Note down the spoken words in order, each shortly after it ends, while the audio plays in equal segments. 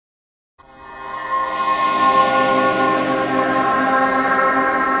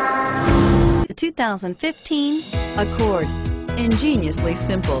2015 Accord. Ingeniously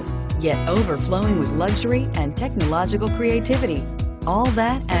simple, yet overflowing with luxury and technological creativity. All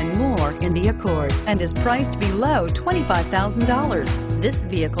that and more in the Accord, and is priced below $25,000. This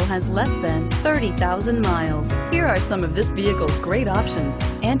vehicle has less than 30,000 miles. Here are some of this vehicle's great options: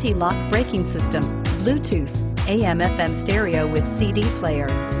 anti-lock braking system, Bluetooth, AM/FM stereo with CD player,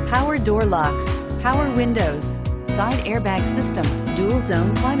 power door locks, power windows, side airbag system, dual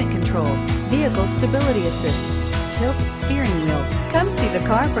zone climate control, vehicle stability assist, tilt steering wheel. Come see the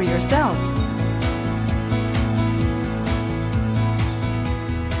car for yourself.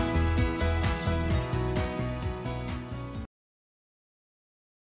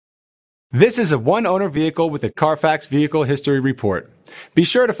 This is a one-owner vehicle with a Carfax Vehicle History Report. Be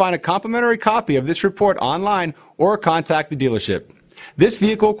sure to find a complimentary copy of this report online or contact the dealership. This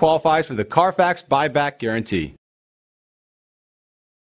vehicle qualifies for the Carfax Buyback Guarantee.